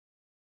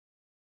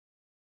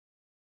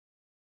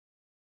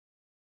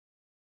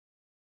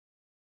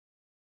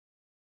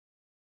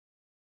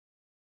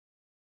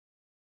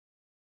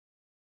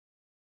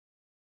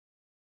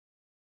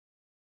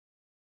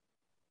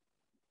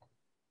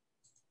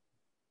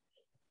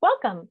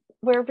Welcome.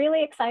 We're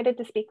really excited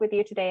to speak with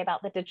you today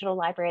about the Digital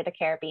Library of the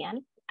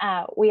Caribbean.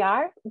 We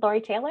are Laurie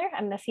Taylor.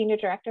 I'm the Senior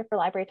Director for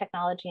Library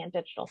Technology and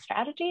Digital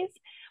Strategies.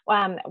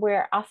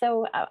 We're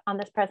also on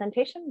this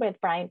presentation with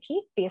Brian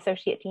Keith, the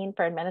Associate Dean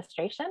for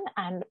Administration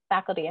and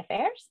Faculty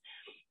Affairs,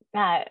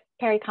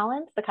 Perry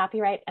Collins, the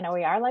Copyright and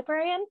OER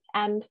Librarian,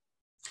 and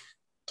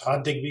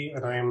Todd Digby,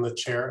 and I am the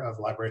Chair of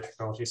Library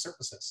Technology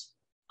Services.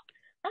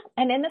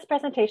 And in this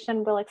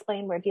presentation, we'll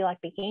explain where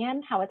dLOC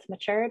began, how it's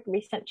matured,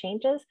 recent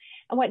changes,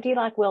 and what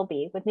dLOC will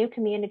be with new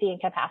community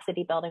and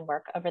capacity building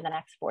work over the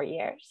next 4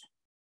 years.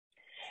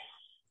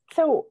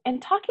 So in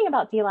talking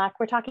about dLOC,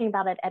 we're talking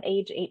about it at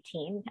age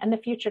 18 and the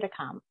future to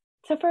come.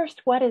 So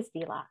first, what is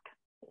dLOC?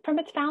 From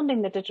its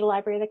founding, the Digital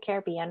Library of the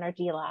Caribbean, or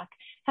dLOC,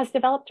 has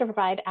developed to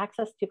provide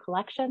access to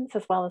collections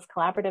as well as a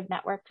collaborative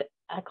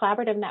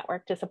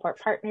network to support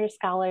partners,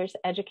 scholars,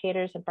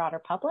 educators, and broader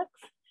publics.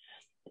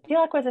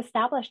 dLOC was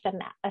established in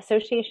the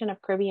Association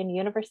of Caribbean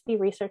University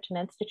Research and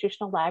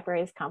Institutional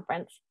Libraries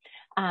Conference,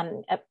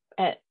 and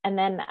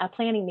then a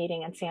planning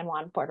meeting in San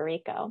Juan, Puerto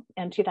Rico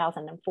in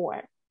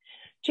 2004.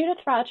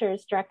 Judith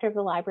Rogers, director of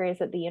the libraries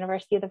at the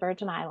University of the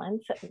Virgin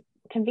Islands,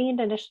 convened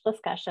initial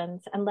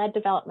discussions and led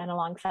development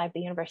alongside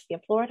the University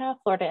of Florida,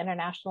 Florida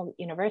International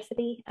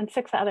University, and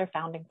 6 other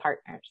founding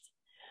partners.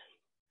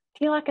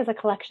 dLOC is a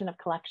collection of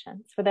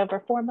collections with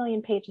over 4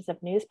 million pages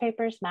of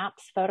newspapers,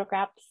 maps,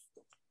 photographs,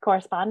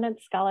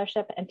 correspondence,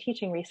 scholarship, and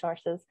teaching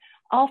resources,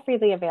 all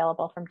freely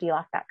available from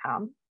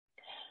dLOC.com.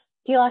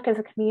 dLOC is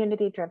a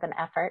community-driven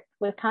effort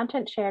with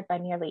content shared by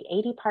nearly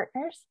 80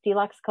 partners.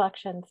 dLOC's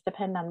collections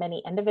depend on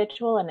many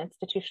individual and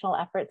institutional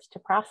efforts to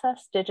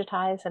process,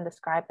 digitize, and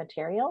describe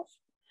materials.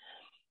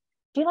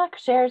 dLOC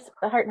shares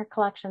the partner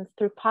collections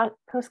through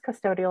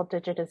post-custodial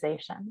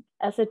digitization.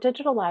 As a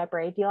digital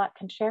library, dLOC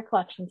can share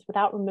collections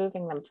without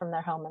removing them from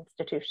their home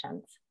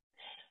institutions.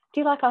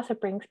 dLOC also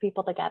brings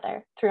people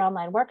together through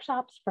online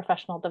workshops,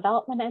 professional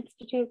development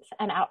institutes,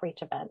 and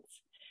outreach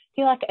events.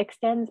 dLOC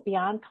extends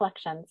beyond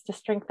collections to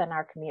strengthen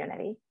our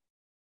community.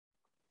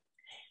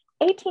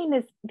 18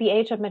 is the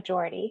age of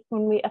majority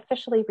when we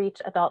officially reach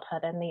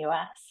adulthood in the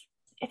US.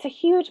 It's a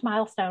huge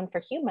milestone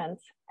for humans,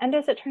 and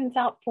as it turns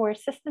out, for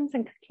systems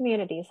and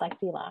communities like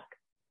dLOC.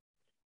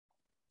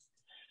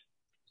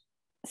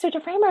 So to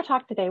frame our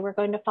talk today, we're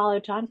going to follow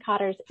John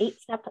Kotter's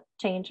 8-step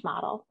change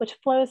model, which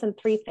flows in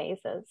 3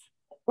 phases.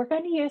 We're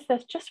going to use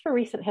this just for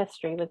recent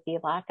history with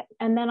dLOC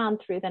and then on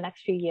through the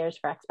next few years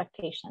for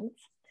expectations.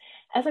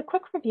 As a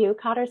quick review,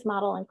 Kotter's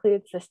model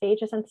includes the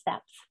stages and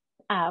steps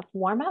of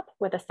warm-up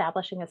with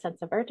establishing a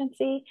sense of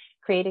urgency,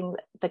 creating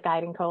the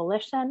guiding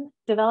coalition,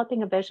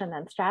 developing a vision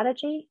and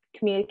strategy,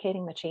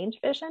 communicating the change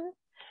vision,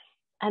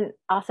 and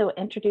also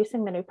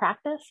introducing the new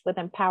practice with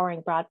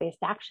empowering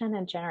broad-based action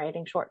and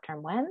generating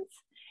short-term wins,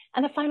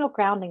 and a final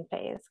grounding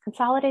phase,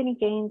 consolidating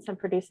gains and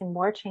producing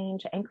more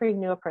change, anchoring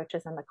new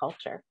approaches in the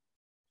culture.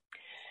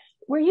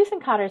 We're using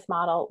Kotter's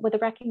model with a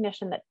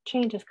recognition that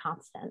change is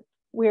constant.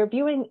 We're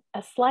viewing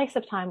a slice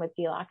of time with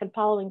dLOC and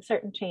following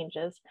certain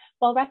changes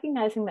while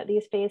recognizing that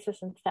these phases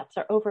and steps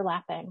are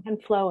overlapping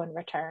and flow and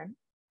return.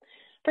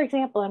 For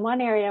example, in one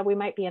area, we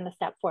might be in the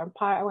step for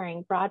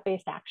empowering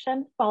broad-based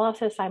action while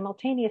also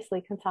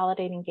simultaneously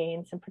consolidating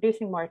gains and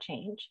producing more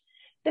change.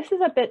 This is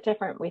a bit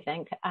different, we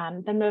think,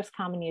 than most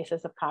common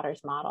uses of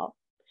Kotter's model.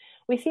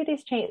 We see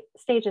these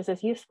stages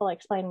as useful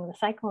explaining the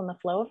cycle and the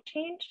flow of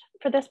change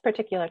for this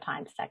particular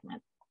time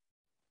segment.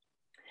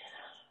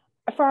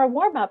 For our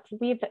warm-up,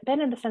 we've been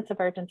in the sense of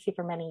urgency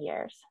for many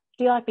years.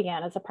 dLOC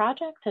began as a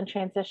project and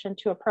transitioned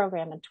to a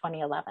program in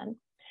 2011.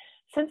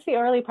 Since the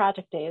early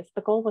project days,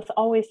 the goal was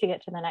always to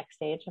get to the next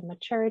stage of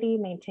maturity,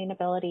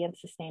 maintainability, and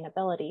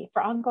sustainability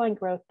for ongoing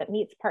growth that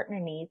meets partner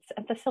needs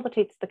and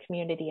facilitates the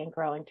community in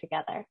growing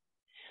together.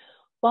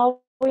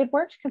 While we had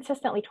worked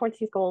consistently towards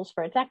these goals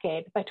for a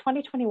decade, by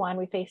 2021,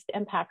 we faced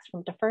impacts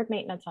from deferred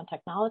maintenance on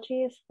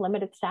technologies,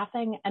 limited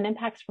staffing, and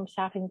impacts from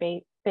staffing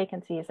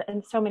vacancies,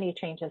 and so many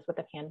changes with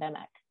the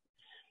pandemic.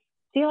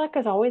 dLOC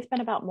has always been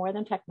about more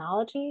than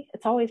technology.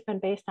 It's always been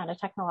based on a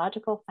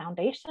technological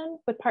foundation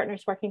with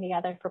partners working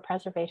together for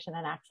preservation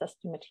and access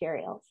to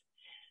materials.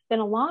 Then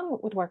along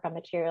with work on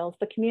materials,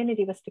 the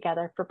community was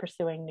together for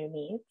pursuing new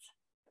needs.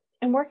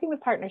 In working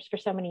with partners for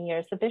so many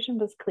years, the vision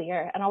was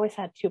clear and always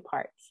had 2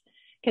 parts.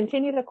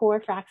 Continue the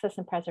core for access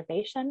and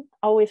preservation,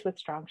 always with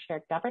strong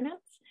shared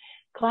governance,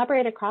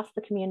 collaborate across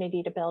the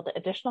community to build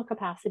additional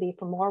capacity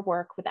for more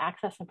work with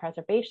access and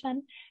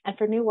preservation, and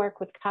for new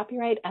work with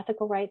copyright,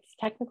 ethical rights,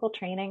 technical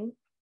training,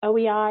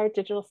 OER,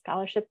 digital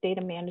scholarship,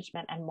 data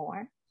management, and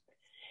more.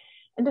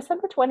 In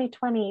December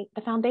 2020,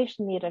 the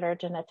foundation needed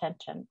urgent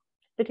attention.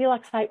 The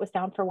dLOC site was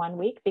down for 1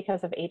 week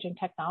because of aging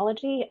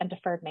technology and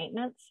deferred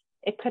maintenance.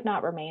 It could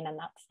not remain in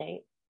that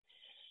state.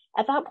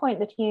 At that point,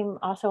 the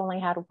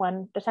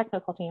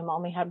technical team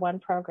only had 1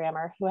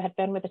 programmer who had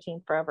been with the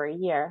team for over a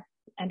year,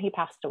 and he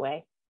passed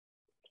away.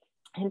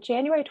 In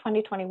January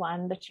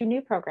 2021, the 2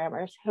 new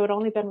programmers who had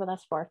only been with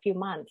us for a few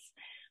months,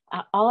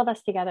 all of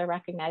us together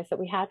recognized that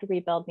we had to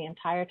rebuild the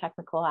entire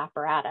technical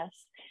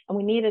apparatus, and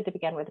we needed to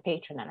begin with the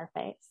patron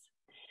interface.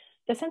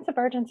 The sense of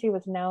urgency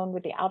was known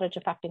with the outage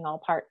affecting all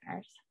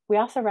partners. We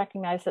also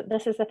recognize that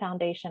this is the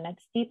foundation and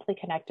it's deeply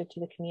connected to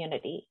the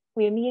community.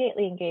 We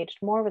immediately engaged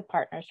more with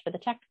partners for the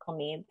technical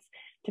needs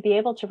to be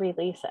able to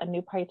release a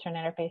new patron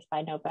interface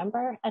by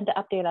November and to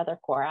update other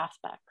core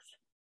aspects.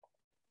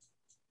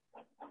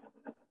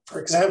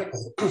 For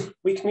example,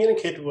 we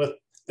communicated with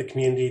the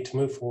community to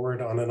move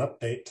forward on an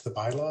update to the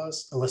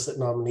bylaws, elicit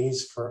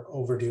nominees for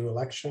overdue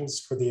elections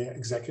for the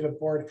executive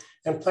board,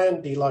 and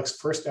plan dLOC's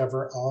first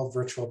ever all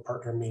virtual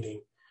partner meeting.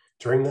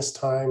 During this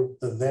time,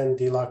 the then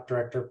dLOC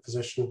director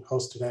position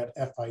hosted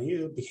at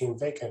FIU became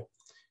vacant.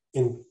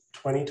 In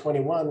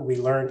 2021, we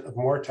learned of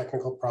more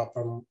technical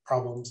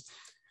problems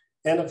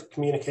and of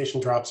communication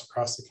drops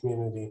across the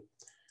community.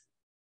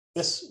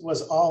 This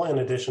was all in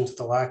addition to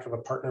the lack of a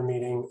partner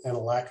meeting and a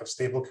lack of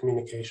stable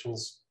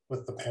communications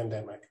with the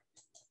pandemic.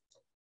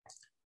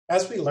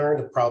 As we learned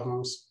of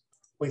problems,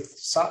 we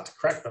sought to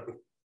correct them.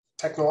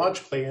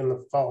 Technologically, in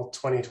the fall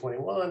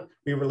 2021,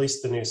 we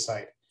released the new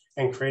site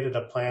and created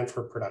a plan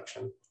for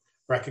production.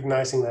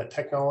 Recognizing that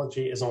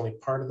technology is only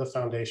part of the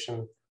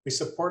foundation, we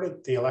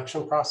supported the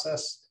election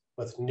process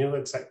with new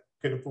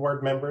executive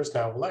board members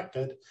now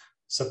elected,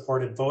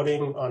 supported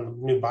voting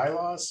on new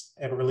bylaws,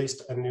 and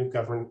released a new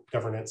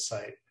governance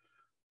site.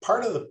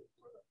 Part of the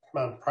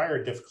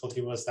prior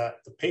difficulty was that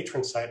the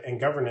patron site and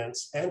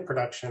governance and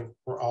production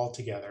were all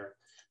together.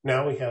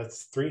 Now we have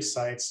 3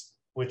 sites,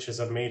 which is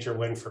a major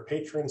win for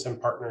patrons and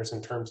partners in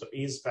terms of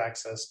ease of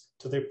access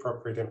to the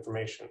appropriate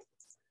information.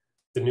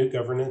 The new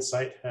governance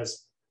site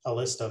has a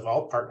list of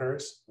all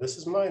partners. This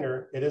is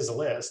minor, it is a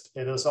list.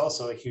 It is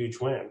also a huge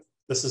win.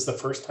 This is the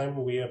first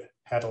time we have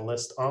had a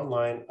list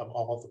online of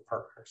all of the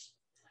partners.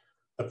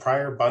 The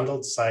prior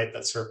bundled site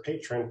that served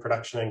patron,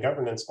 production, and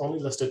governance only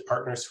listed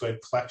partners who had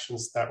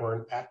collections that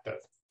were active.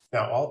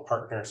 Now all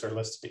partners are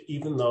listed,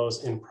 even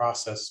those in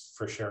process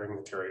for sharing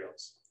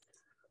materials.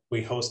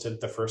 We hosted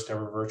the first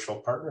ever virtual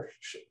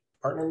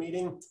partner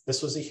meeting.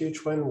 This was a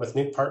huge win, with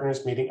new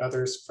partners meeting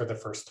others for the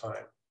first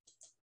time.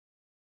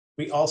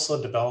 We also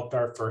developed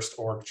our first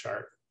org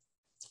chart.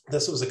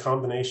 This was a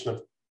combination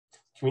of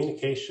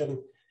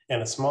communication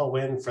and a small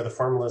win for the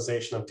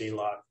formalization of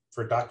dLOC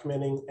for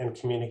documenting and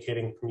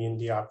communicating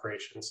community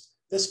operations.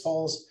 This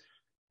falls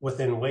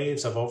within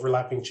waves of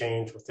overlapping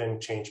change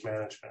within change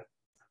management.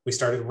 We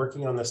started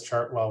working on this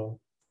chart while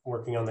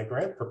working on the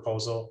grant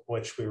proposal,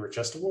 which we were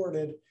just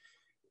awarded.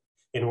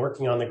 In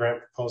working on the grant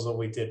proposal,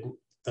 we did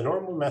the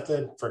normal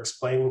method for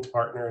explaining to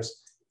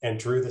partners and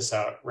drew this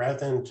out. Rather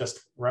than just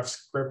rough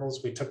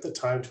scribbles, we took the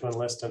time to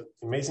enlist an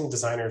amazing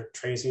designer,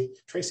 Tracy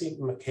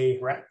McKay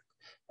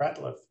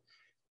Ratliff,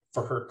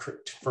 for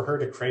her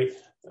to create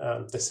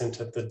this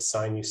into the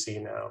design you see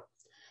now.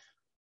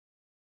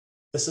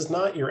 This is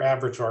not your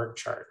average org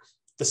chart.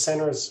 The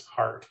center is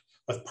hard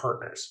with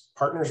partners.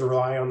 Partners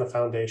rely on the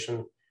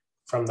foundation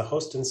from the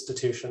host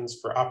institutions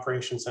for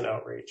operations and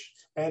outreach,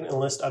 and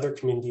enlist other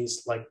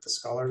communities like the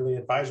Scholarly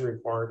Advisory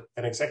Board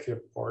and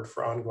Executive Board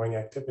for ongoing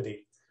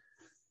activity.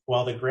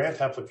 While the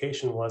grant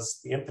application was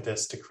the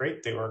impetus to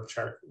create the org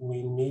chart,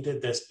 we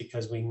needed this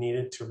because we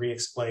needed to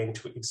re-explain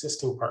to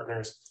existing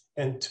partners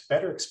and to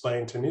better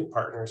explain to new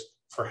partners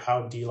for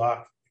how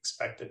dLOC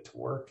expected to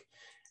work,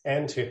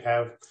 and to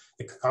have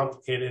the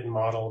complicated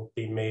model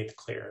be made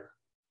clear.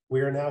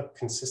 We are now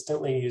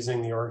consistently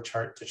using the org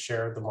chart to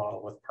share the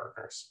model with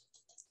partners.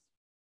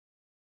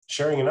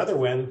 Sharing another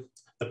win,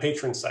 the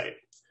patron site.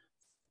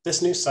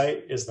 This new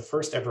site is the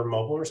first ever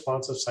mobile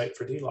responsive site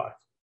for dLOC.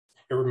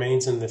 It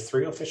remains in the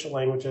 3 official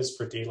languages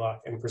for dLOC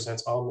and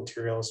presents all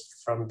materials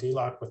from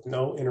dLOC with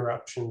no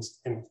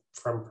interruptions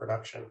from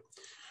production.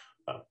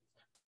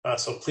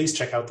 So please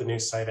check out the new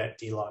site at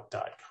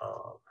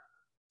dLOC.com.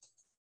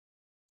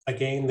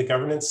 Again, the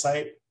governance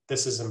site,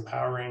 this is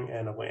empowering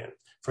and a win.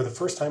 For the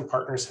first time,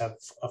 partners have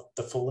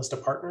the full list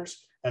of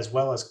partners, as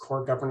well as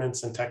core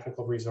governance and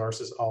technical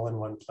resources all in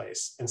one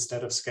place,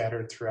 instead of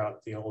scattered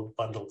throughout the old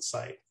bundled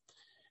site.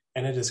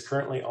 And it is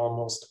currently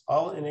almost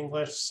all in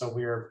English, so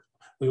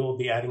we will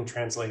be adding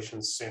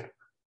translations soon.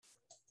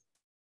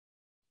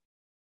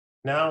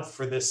 Now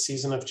for this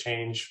season of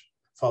change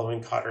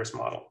following Cotter's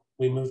model.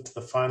 We move to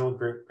the final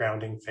group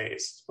grounding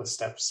phase with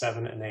steps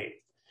 7 and 8.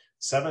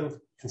 7,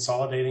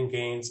 consolidating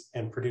gains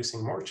and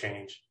producing more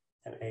change,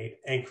 and 8,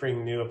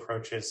 anchoring new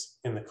approaches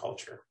in the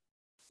culture.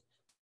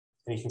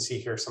 And you can see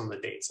here some of the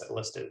dates that are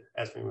listed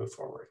as we move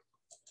forward.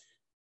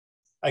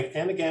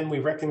 And again, we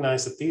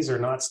recognize that these are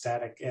not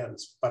static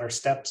ends, but are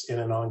steps in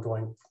an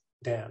ongoing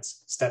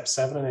dance. Steps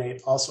 7 and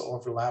 8 also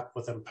overlap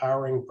with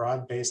empowering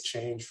broad-based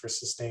change for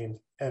sustained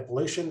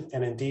evolution.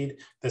 And indeed,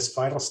 this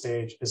final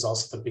stage is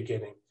also the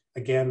beginning.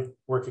 Again,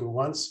 working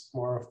once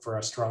more for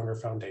a stronger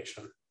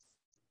foundation.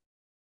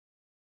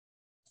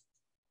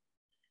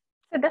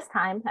 So this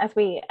time, as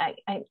we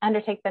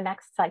undertake the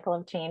next cycle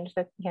of change,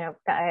 that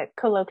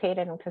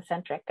co-located and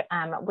concentric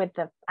with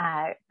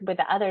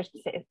the other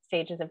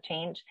stages of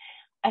change,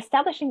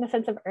 establishing the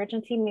sense of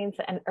urgency means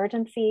an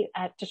urgency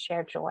to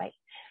share joy.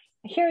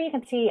 Here you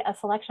can see a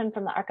selection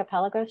from the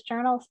Archipelagos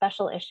Journal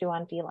special issue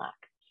on dLOC.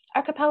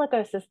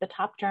 Archipelagos is the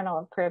top journal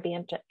of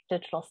Caribbean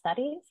digital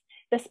studies.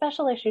 This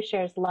special issue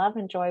shares love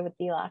and joy with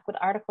dLOC with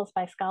articles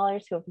by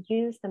scholars who have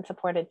used and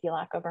supported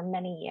dLOC over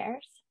many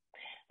years.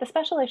 The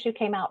special issue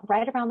came out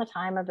right around the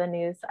time of the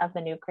news of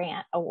the new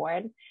grant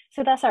award,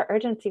 so thus our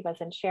urgency was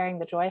in sharing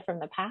the joy from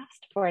the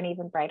past for an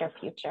even brighter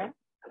future.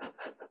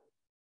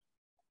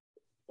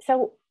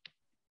 So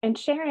in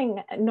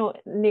sharing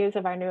news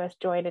of our newest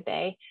joy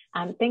today,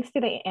 thanks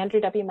to the Andrew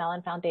W.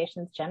 Mellon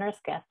Foundation's generous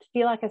gift,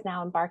 dLOC is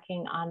now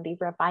embarking on the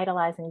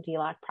Revitalizing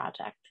dLOC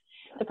project.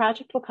 The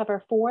project will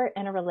cover 4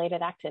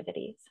 interrelated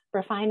activities: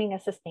 refining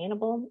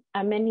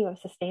a menu of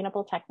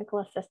sustainable technical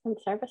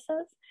assistance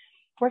services,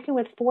 working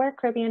with 4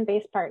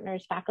 Caribbean-based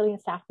partners, faculty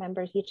and staff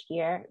members each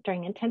year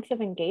during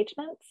intensive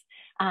engagements.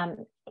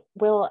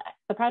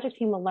 The project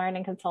team will learn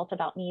and consult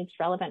about needs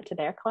relevant to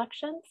their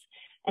collections,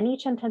 and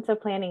each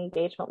intensive planning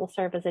engagement will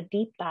serve as a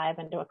deep dive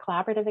into a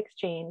collaborative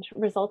exchange,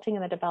 resulting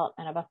in the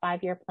development of a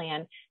 5-year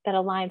plan that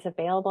aligns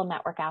available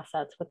network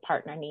assets with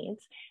partner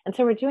needs. And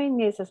so we're doing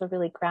these as a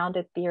really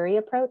grounded theory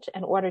approach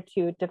in order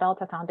to develop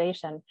a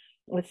foundation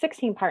with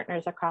 16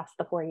 partners across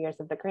the 4 years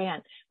of the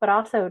grant, but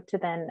also to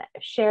then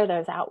share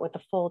those out with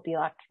the full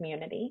dLOC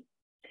community.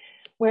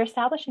 We're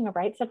establishing a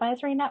rights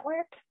advisory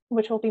network,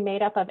 which will be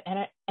made up of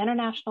an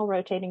international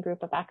rotating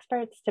group of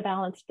experts to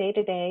balance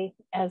day-to-day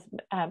as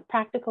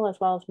practical as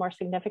well as more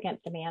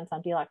significant demands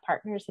on dLOC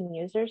partners and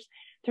users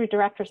through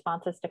direct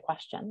responses to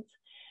questions.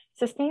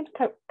 Sustained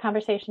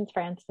conversations,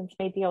 for instance,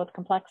 may deal with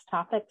complex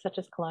topics such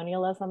as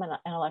colonialism and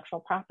intellectual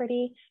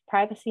property,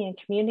 privacy, and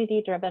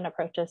community-driven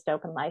approaches to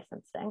open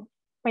licensing.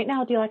 Right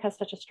now, dLOC has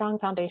such a strong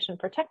foundation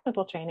for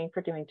technical training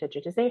for doing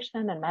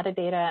digitization and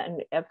metadata,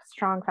 and a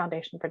strong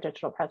foundation for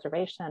digital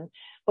preservation.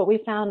 But we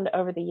found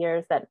over the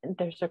years that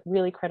there's a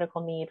really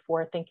critical need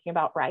for thinking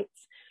about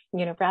rights,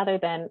 rather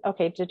than,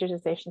 okay,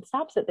 digitization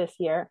stops at this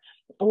year,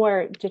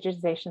 or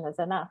digitization is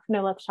enough.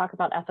 No, let's talk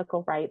about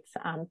ethical rights,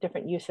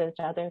 different usage,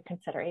 other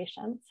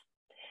considerations.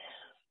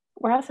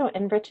 We're also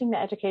enriching the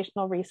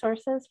educational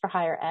resources for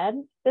higher ed.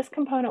 This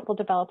component will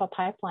develop a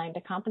pipeline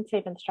to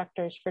compensate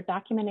instructors for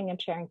documenting and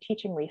sharing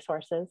teaching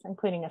resources,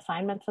 including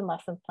assignments and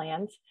lesson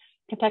plans,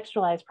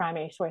 contextualized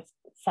primary source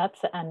sets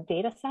and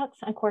data sets,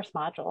 and course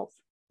modules,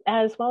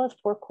 as well as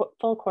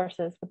full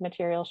courses with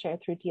materials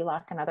shared through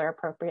dLOC and other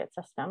appropriate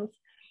systems.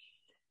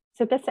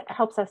 So this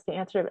helps us to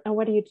answer, and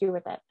what do you do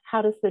with it?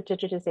 How does the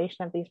digitization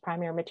of these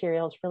primary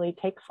materials really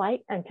take flight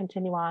and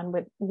continue on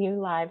with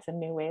new lives and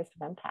new ways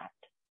of impact?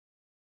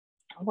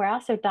 We're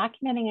also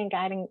documenting and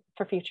guiding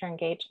for future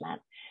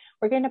engagement.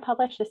 We're going to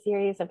publish a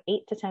series of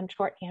 8 to 10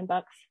 short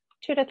handbooks,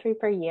 2 to 3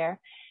 per year,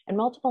 in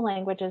multiple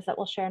languages that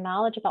will share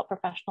knowledge about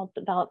professional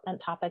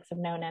development topics of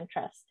known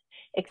interest,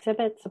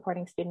 exhibits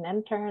supporting student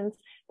interns,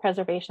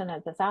 preservation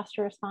and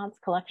disaster response,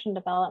 collection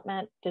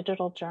development,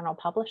 digital journal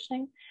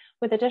publishing,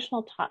 with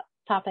additional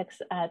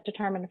topics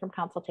determined from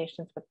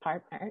consultations with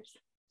partners.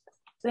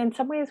 In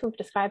some ways, we've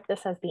described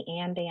this as the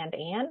and.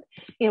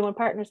 When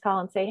partners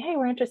call and say, hey,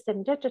 we're interested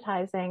in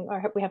digitizing,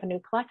 or we have a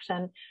new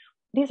collection,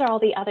 these are all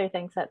the other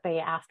things that they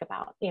ask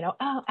about.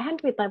 Oh,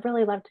 and we'd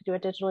really love to do a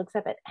digital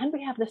exhibit, and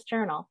we have this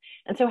journal.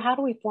 And so how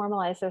do we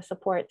formalize those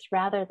supports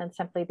rather than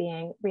simply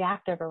being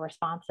reactive or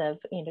responsive,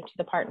 to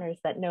the partners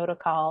that know to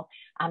call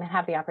and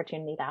have the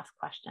opportunity to ask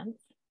questions?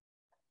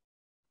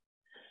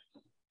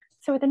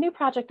 So with the new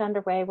project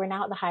underway, we're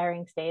now at the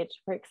hiring stage.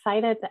 We're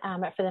excited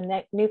for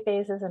the new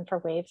phases and for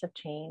waves of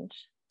change.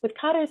 With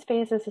Cotter's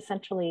phases,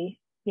 essentially,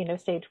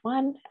 stage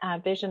 1,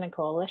 vision and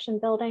coalition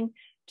building,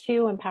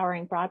 2,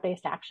 empowering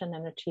broad-based action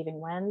and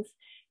achieving wins,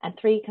 and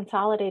 3,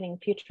 consolidating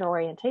future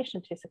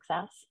orientation to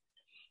success.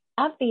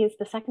 Of these,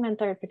 the second and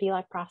third for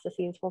dLOC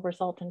processes will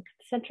result in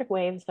concentric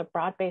waves of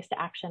broad-based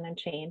action and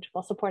change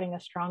while supporting a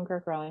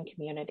stronger, growing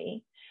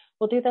community.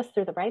 We'll do this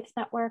through the Rights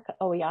Network,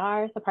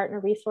 OER, the partner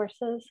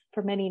resources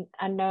for many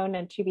unknown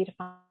and to be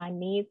defined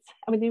needs,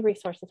 and with new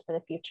resources for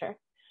the future.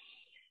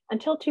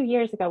 Until 2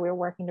 years ago, we were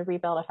working to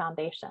rebuild a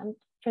foundation.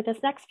 For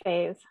this next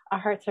phase, our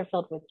hearts are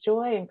filled with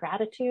joy and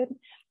gratitude,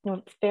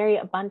 and it's very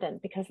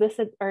abundant because this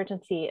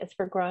urgency is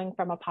for growing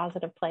from a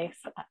positive place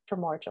for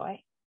more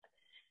joy.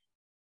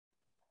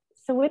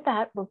 So with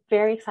that, we're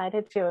very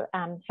excited to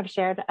have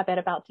shared a bit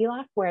about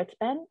dLOC, where it's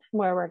been,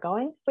 where we're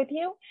going with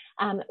you.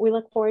 We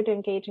look forward to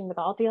engaging with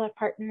all dLOC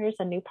partners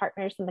and new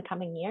partners in the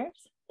coming years.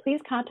 Please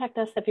contact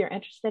us if you're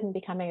interested in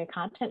becoming a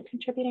content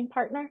contributing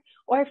partner,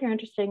 or if you're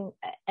interested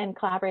in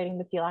collaborating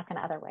with dLOC in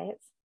other ways.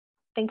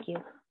 Thank you.